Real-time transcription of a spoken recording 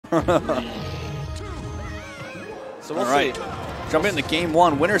So we'll see. Jump into game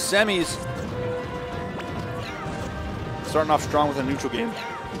one. Winner semis. Starting off strong with a neutral game.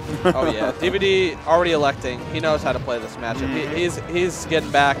 Oh yeah, DVD already electing. He knows how to play this matchup. He's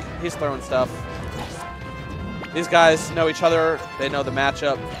getting back. He's throwing stuff. These guys know each other. They know the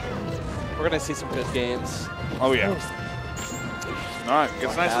matchup. We're gonna see some good games. Oh yeah. All right,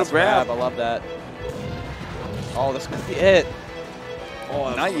 gets a nice little grab. I love that. Oh, this could be it.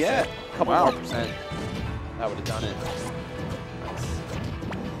 Oh, not yet. A couple more percent. That would have done it.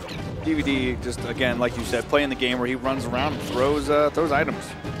 DVD just, again, like you said, playing the game where he runs around and throws items.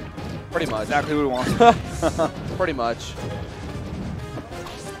 Pretty much. Exactly what he wants. Pretty much.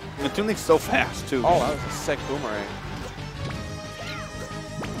 And the Toon Link's so fast, too. Oh, that was a sick boomerang.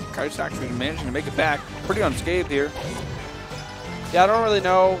 Kycse actually managing to make it back. Pretty unscathed here. Yeah, I don't really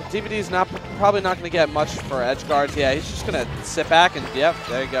know. DVD's probably not going to get much for edge guards. Yeah, he's just going to sit back and, yep,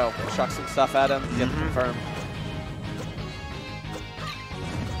 there you go. Chuck some stuff at him, get it confirmed.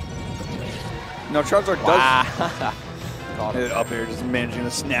 No, Charizard does. Got him. Up here, just managing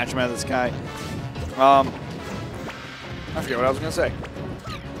to snatch him out of the sky. I forget what I was going to say.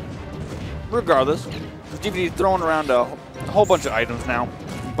 Regardless, DVD throwing around a whole bunch of items now.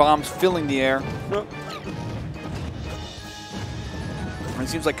 Bombs filling the air. And it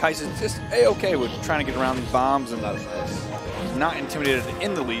seems like Kycse is just A-okay with trying to get around these bombs and not intimidated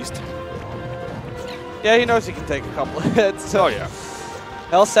in the least. Yeah, he knows he can take a couple of hits. Oh, yeah.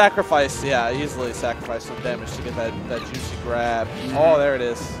 He'll sacrifice, yeah, easily sacrifice some damage to get that juicy grab. Oh, there it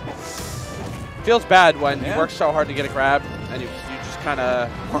is. Feels bad when you work so hard to get a grab and you just kind of,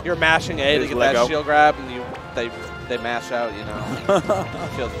 you're mashing A to get that shield grab and they mash out, you know.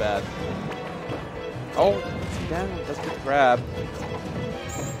 Feels bad. Oh, down, let's get the grab.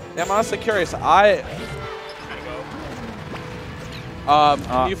 Yeah, I'm honestly curious. Can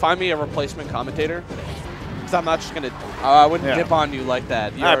you find me a replacement commentator? Because I'm not just going to, I wouldn't dip on you like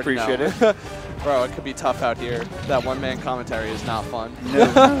that. You I appreciate it. Bro, it could be tough out here. That one-man commentary is not fun. No,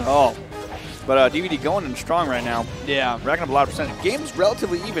 not at all. But DVD going in strong right now. Yeah. Racking up a lot of percentage. Game's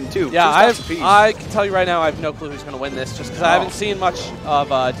relatively even, too. Yeah, I can tell you right now I have no clue who's going to win this just because I haven't seen much of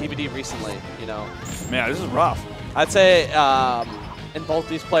DVD recently, you know. Man, this is rough. I'd say in both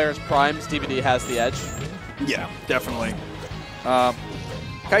these players' primes, DVD has the edge. Yeah, definitely.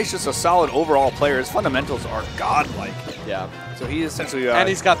 Kycse is a solid overall player. His fundamentals are godlike. Yeah. So he essentially... and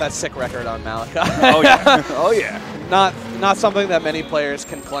he's got that sick record on Malachi. Oh, yeah. Oh, yeah. Not something that many players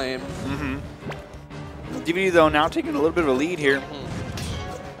can claim. DVD, though, now taking a little bit of a lead here.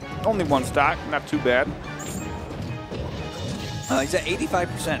 Only one stock. Not too bad. He's at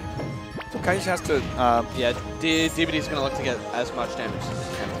 85%. So Kycse has to... yeah, DVD's going to look to get as much damage as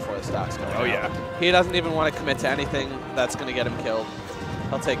he can before the stock's going out. yeah. He doesn't even want to commit to anything that's going to get him killed.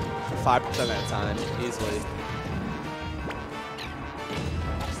 He'll take 5% at a time, easily.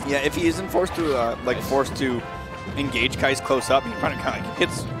 Yeah, if he isn't forced to, forced to engage Kycse close up, he kind of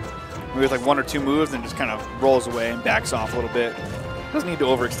hits maybe with like one or two moves and just kind of rolls away and backs off a little bit. Doesn't need to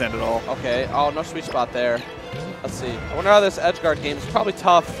overextend at all. Okay. Oh, no sweet spot there. Let's see. I wonder how this edge guard game is probably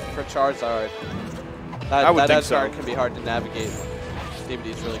tough for Charizard. That edge guard can be hard to navigate.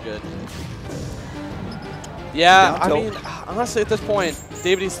 DVD's really good. Yeah, I mean, honestly, at this point,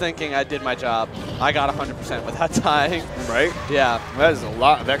 DVD's thinking I did my job. I got 100% without tying. Right? Yeah. That is a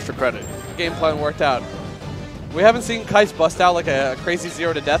lot of extra credit. Game plan worked out. We haven't seen Kycse bust out like a crazy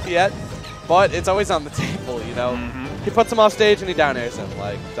 0 to death yet, but it's always on the table, you know? He puts him off stage and he down airs him,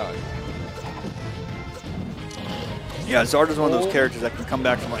 like, done. Yeah, Zard is one of those characters that can come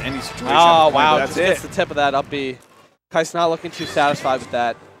back from any situation. Oh, wow. That's just gets the tip of that up B. Kycse not looking too satisfied with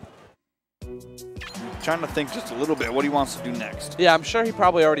that. Trying to think just a little bit what he wants to do next. Yeah, I'm sure he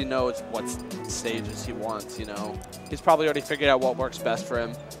probably already knows what stages he wants, you know. He's probably already figured out what works best for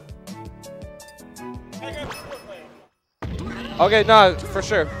him. Okay, no, for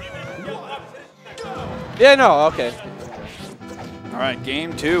sure. Yeah, no, okay. All right,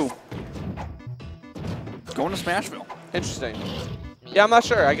 game 2. Going to Smashville. Interesting. Yeah, I'm not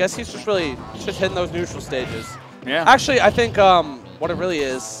sure. I guess he's just really hitting those neutral stages. Yeah. Actually, I think what it really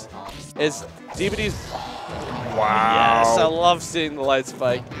is DVD's. Wow. Yes, I love seeing the light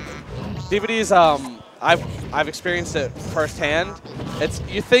spike. DVD's. I've experienced it firsthand.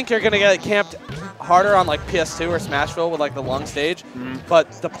 You think you're gonna get camped harder on like PS2 or Smashville with like the long stage,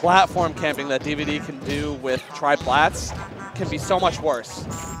 but the platform camping that DVD can do with tri-plats can be so much worse.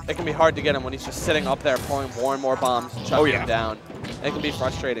 It can be hard to get him when he's just sitting up there pulling more and more bombs and chucking him down. It can be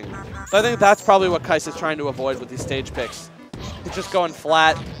frustrating. So I think that's probably what Kycse is trying to avoid with these stage picks. He's just going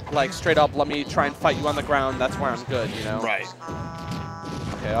flat, like straight up, let me try and fight you on the ground, that's where I'm good, you know? Right.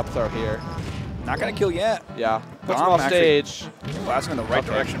 Okay, up throw here. Not going to kill yet. Yeah. Puts him Bomb off stage. Blasting in the right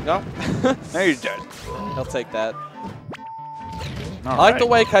direction. No. Now he's dead. He'll take that. All I like right. the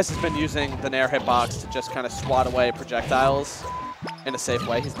way Kycse has been using the Nair hitbox to just kind of swat away projectiles in a safe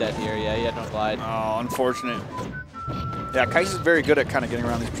way. He's dead here. Yeah, he had no glide. Oh, unfortunate. Yeah, Kycse is very good at kind of getting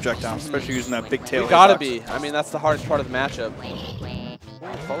around these projectiles, especially using that big tail. You gotta be. I mean, that's the hardest part of the matchup.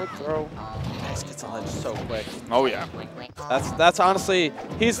 Forward throw. Kycse gets a ledge so quick. Oh yeah. That's honestly,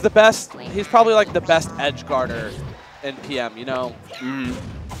 he's the best. He's probably like the best edge guarder in PM. You know,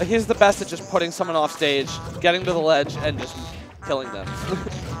 like he's the best at just putting someone off stage, getting to the ledge, and just killing them.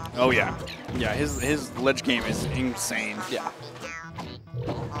 Oh yeah. Yeah, his ledge game is insane. Yeah.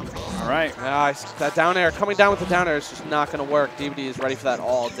 All right. Nice. That down air, coming down with the down air is just not going to work. DVD is ready for that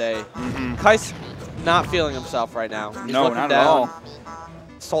all day. Kycse not feeling himself right now. He's No, looking not down, at all.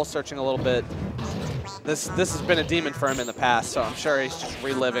 soul searching a little bit. This has been a demon for him in the past, so I'm sure he's just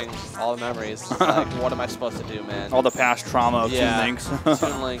reliving all the memories. Like, what am I supposed to do, man? All the past trauma of yeah. Toon Links.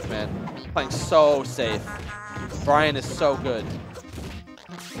 Toon Link, man. Playing so safe. Brian is so good.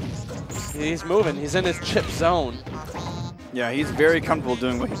 He's moving. He's in his chip zone. Yeah, he's very comfortable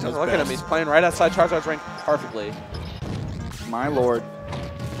doing what he does Look best. at him. He's playing right outside Charizard's range perfectly. My lord.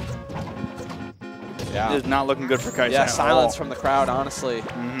 Yeah. It is not looking good for Kycse. Yeah, at silence all. from the crowd, honestly.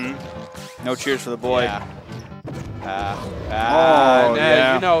 No cheers for the boy. Yeah. Oh,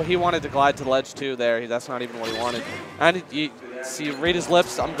 yeah. You know, he wanted to glide to the ledge, too, there. That's not even what he wanted. And you see, read his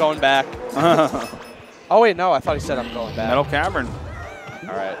lips. I'm going back. Oh, wait, no. I thought he said I'm going back. Metal Cavern.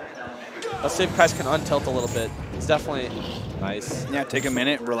 All right. Let's see if Kycse can untilt a little bit. It's definitely nice. Yeah, take a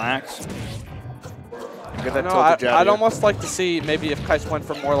minute, relax. Get that No, tilted jab. I'd here. almost like to see maybe if Kycse went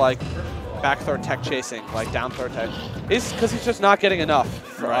for more like back throw tech chasing, like down throw tech. Because he's just not getting enough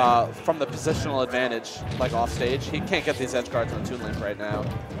from the positional advantage, like off stage. He can't get these edge guards on Toon Link right now.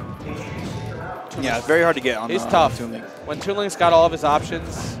 Yeah, it's very hard to get on. He's tough. Toon Link. When Toon Link's got all of his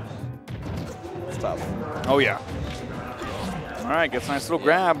options, it's tough. Oh yeah. All right, gets a nice little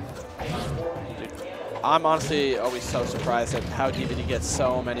grab. I'm honestly always so surprised at how DVD gets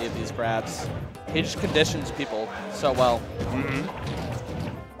so many of these grabs. He just conditions people so well.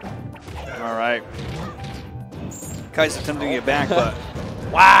 All right. Kycse attempting to get back, but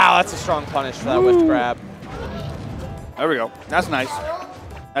Wow, that's a strong punish for that whiffed grab. there we go. That's nice.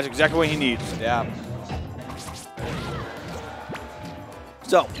 That's exactly what he needs. Yeah.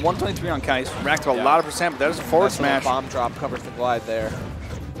 So 123 on Kycse, racked up a lot of percent, but that is a forward Nice little smash. bomb drop covers the glide there.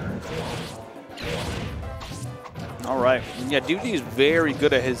 All right. Yeah, DVD is very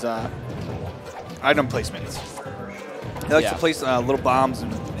good at his item placements. He likes to place little bombs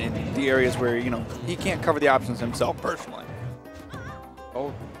in the areas where, you know, he can't cover the options himself personally.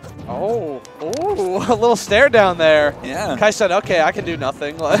 Oh, a little stare down there. Yeah. Kycse said, "Okay, I can do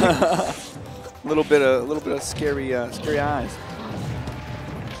nothing." A little bit of scary eyes.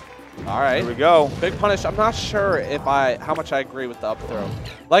 All right. Here we go. Big punish. I'm not sure how much I agree with the up throw.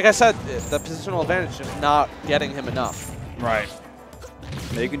 Like I said, the positional advantage is not getting him enough. Right.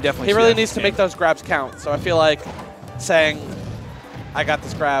 Yeah, you can definitely. He see really that needs to make those grabs count. So I feel like saying, "I got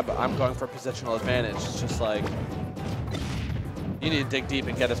this grab. I'm going for positional advantage." It's just like you need to dig deep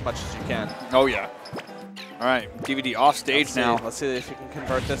and get as much as you can. Oh yeah. All right, DVD off stage now. Let's see if you can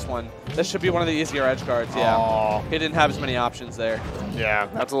convert this one. This should be one of the easier edge guards. Yeah. Oh. He didn't have as many options there. Yeah,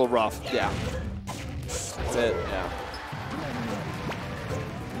 that's a little rough. Yeah. That's it. Yeah.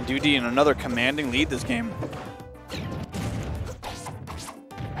 DVD in another commanding lead this game.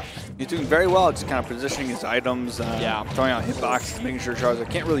 He's doing very well at just kind of positioning his items, throwing out hitboxes, making sure Charizard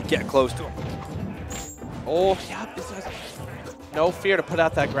can't really get close to him. Oh, yeah. No fear to put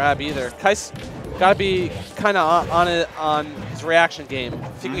out that grab either. Kycse got to be kind of on his reaction game.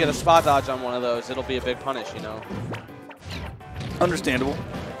 If he can get a spot dodge on one of those, it'll be a big punish, you know. Understandable.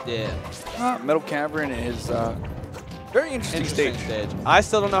 Yeah. Metal Cavern is very interesting stage. I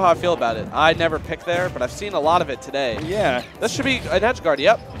still don't know how I feel about it. I never picked there, but I've seen a lot of it today. Yeah. This should be an edge guard.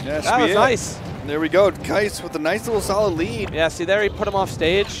 Yep. Yeah, that was nice. There we go. Kycse with a nice little solid lead. Yeah, see there he put him off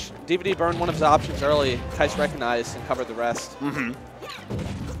stage. DVD burned one of his options early. Kycse recognized and covered the rest.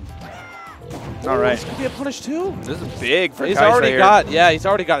 All right. This could be a punish too. This is big for Kycse he's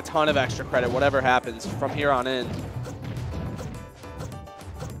already got a ton of extra credit, whatever happens from here on in.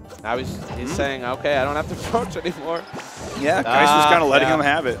 Now he's saying, okay, I don't have to approach anymore. Yeah, Kycse is kind of letting him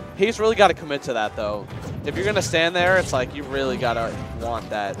have it. He's really got to commit to that, though. If you're going to stand there, it's like you really got to want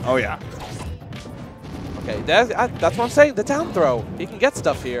that. Oh, yeah. Okay, that's what I'm saying. The down throw. He can get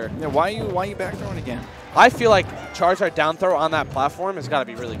stuff here. Yeah, why are you back throwing again? I feel like Charizard down throw on that platform has got to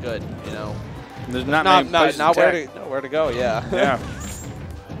be really good, you know. There's not many places where to go, yeah. Yeah.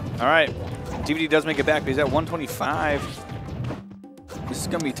 All right. DVD does make it back, but he's at 125. This is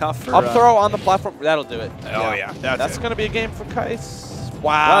going to be tough for... Up throw on the platform. That'll do it. Oh, yeah. That's going to be a game for Kycse.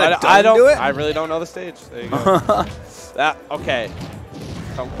 Wow. I really don't know the stage. There you go. Okay.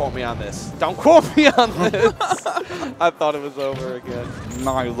 Don't quote me on this. Don't quote me on this. I thought it was over again.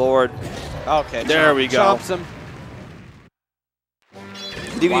 My lord. Okay. There we go. Chomps him.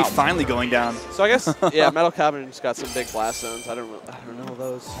 DVD finally going down. So I guess, yeah, Metal Cabinet's got some big blast zones. I don't know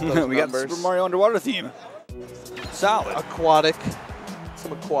those We got the Super Mario Underwater theme. Solid. Aquatic.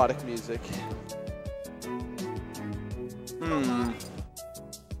 Some aquatic music.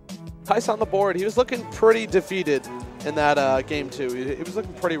 Kycse on the board. He was looking pretty defeated in that game 2. He was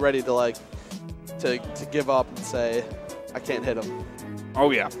looking pretty ready to to give up and say, I can't hit him. Oh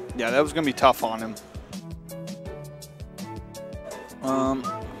yeah, yeah, that was gonna be tough on him.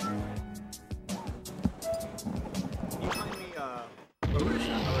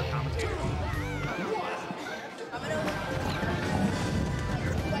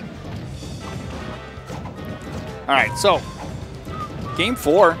 All right, so game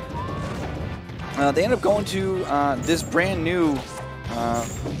 4. They end up going to this brand new.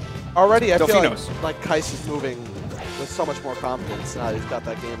 Already, I Delfinos. feel like Kycse is moving with so much more confidence now that he's got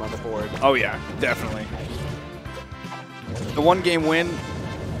that game on the board. Oh yeah, definitely. The 1-game win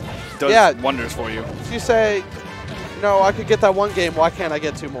does wonders for you. If you say, no, I could get that 1 game, why can't I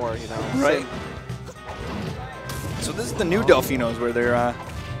get 2 more? You know, right? So this is the new Delfinos where they're.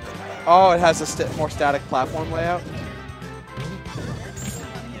 Oh, it has a more static platform layout.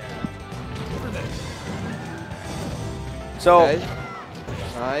 So,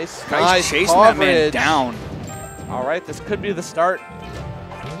 nice. Kycse chasing that man down. All right, this could be the start.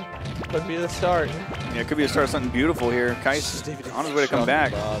 Could be the start. Yeah, it could be the start of something beautiful here. Kycse on his way to come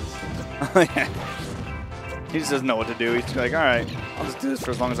back. He just doesn't know what to do. He's like, all right, I'll just do this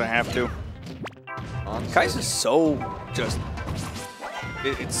for as long as I have to. Kycse is so just,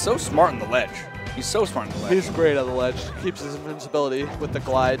 it's so smart on the ledge. He's so smart on the ledge. He's great on the ledge. Keeps his invincibility with the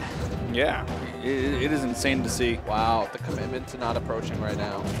glide. Yeah, it is insane to see. Wow, the commitment to not approaching right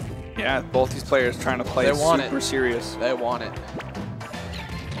now. Yeah, both these players trying to play super serious. They want it.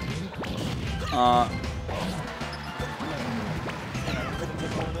 Are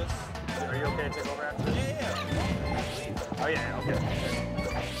you okay to take over after this? Yeah. Oh, yeah, okay.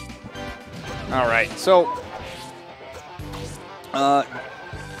 All right, so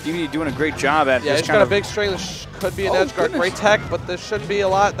DVD doing a great job at he's got a big string. This could be an edge guard. Great tech, but there shouldn't be a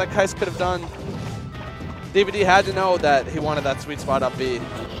lot that Kycse could have done. DVD had to know that he wanted that sweet spot up B.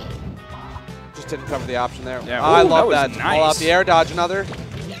 Just didn't cover the option there. Yeah. I love that. Nice. All out the air dodge, another.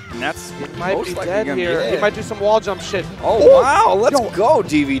 And that's He might be dead here. He might do some wall jump shit. Oh, wow. Let's go,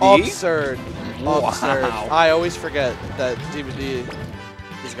 DVD. Absurd. Wow. Absurd. I always forget that DVD,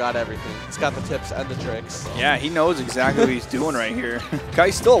 he's got everything. He's got the tips and the tricks. Yeah, he knows exactly what he's doing right here.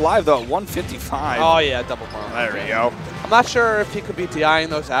 Kycse still alive, though, at 155. Oh, yeah, double bomb. There we go. I'm not sure if he could be DIing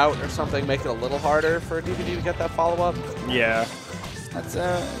those out or something, make it a little harder for DVD to get that follow-up. Yeah. That's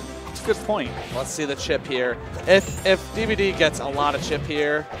a good point. Let's see the chip here. If DVD gets a lot of chip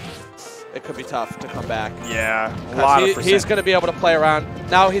here, it could be tough to come back. Yeah, a lot of percent. He's going to be able to play around.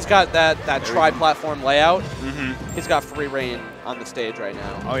 Now he's got that tri-platform layout. He's got free reign on the stage right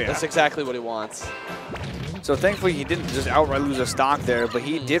now. Oh, yeah. That's exactly what he wants. So thankfully he didn't just outright lose a stock there, but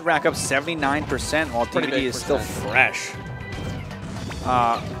he did rack up 79% while DVD is still fresh.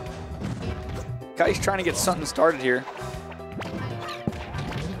 Kycse trying to get something started here.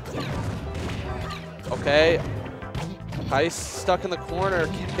 Okay. Kycse stuck in the corner,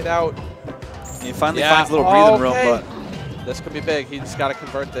 can't get out. He finally finds a little breathing room, but this could be big. He's got to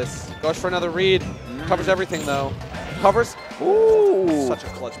convert this. Goes for another read. Covers everything though. Covers. Ooh. Such a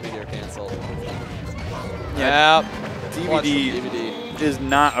clutch meteor cancel. Yeah. DVD is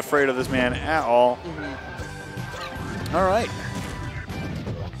not afraid of this man at all. All right.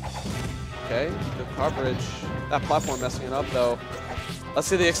 Okay, good coverage. That platform messing it up though. Let's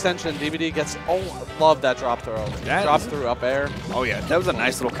see the extension. DVD gets, love that drop throw. Drop through up air. Oh yeah, that was a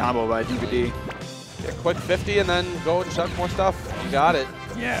nice little combo by DVD. Yeah, quick 50 and then go and chuck more stuff. You got it.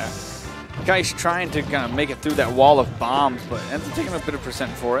 Yeah. Kycse trying to kind of make it through that wall of bombs, but ends up taking a bit of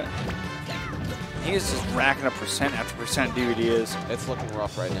percent for it. He is just racking up percent after percent, DVD is. It's looking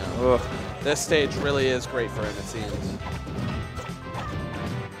rough right now. Ugh. This stage really is great for him, it seems.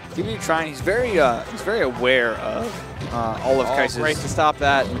 DVD trying, he's very aware of all of Kyce's great to stop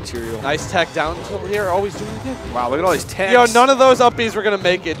that material. Nice tech down until here. Oh, he's doing it again. Wow, look at all these techs. Yo, none of those up Bs were going to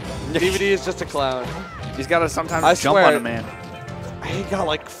make it. DVD is just a clown. He's got to sometimes jump on a man. He got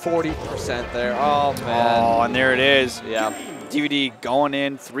like 40% there. Oh, man. Oh, and there it is. Yeah. DVD going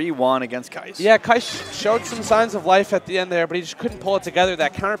in 3-1 against Kycse. Yeah, Kycse showed some signs of life at the end there, but he just couldn't pull it together.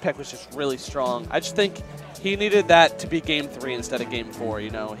 That counter pick was just really strong. I just think he needed that to be Game 3 instead of Game 4, you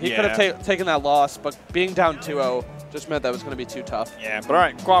know. He could have taken that loss, but being down 2-0 just meant that was going to be too tough. Yeah, but all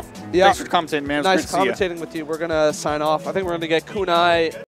right, Quaff, thanks for commentating, man. It was Nice great to see ya. commentating with you. We're going to sign off. I think we're going to get Kunai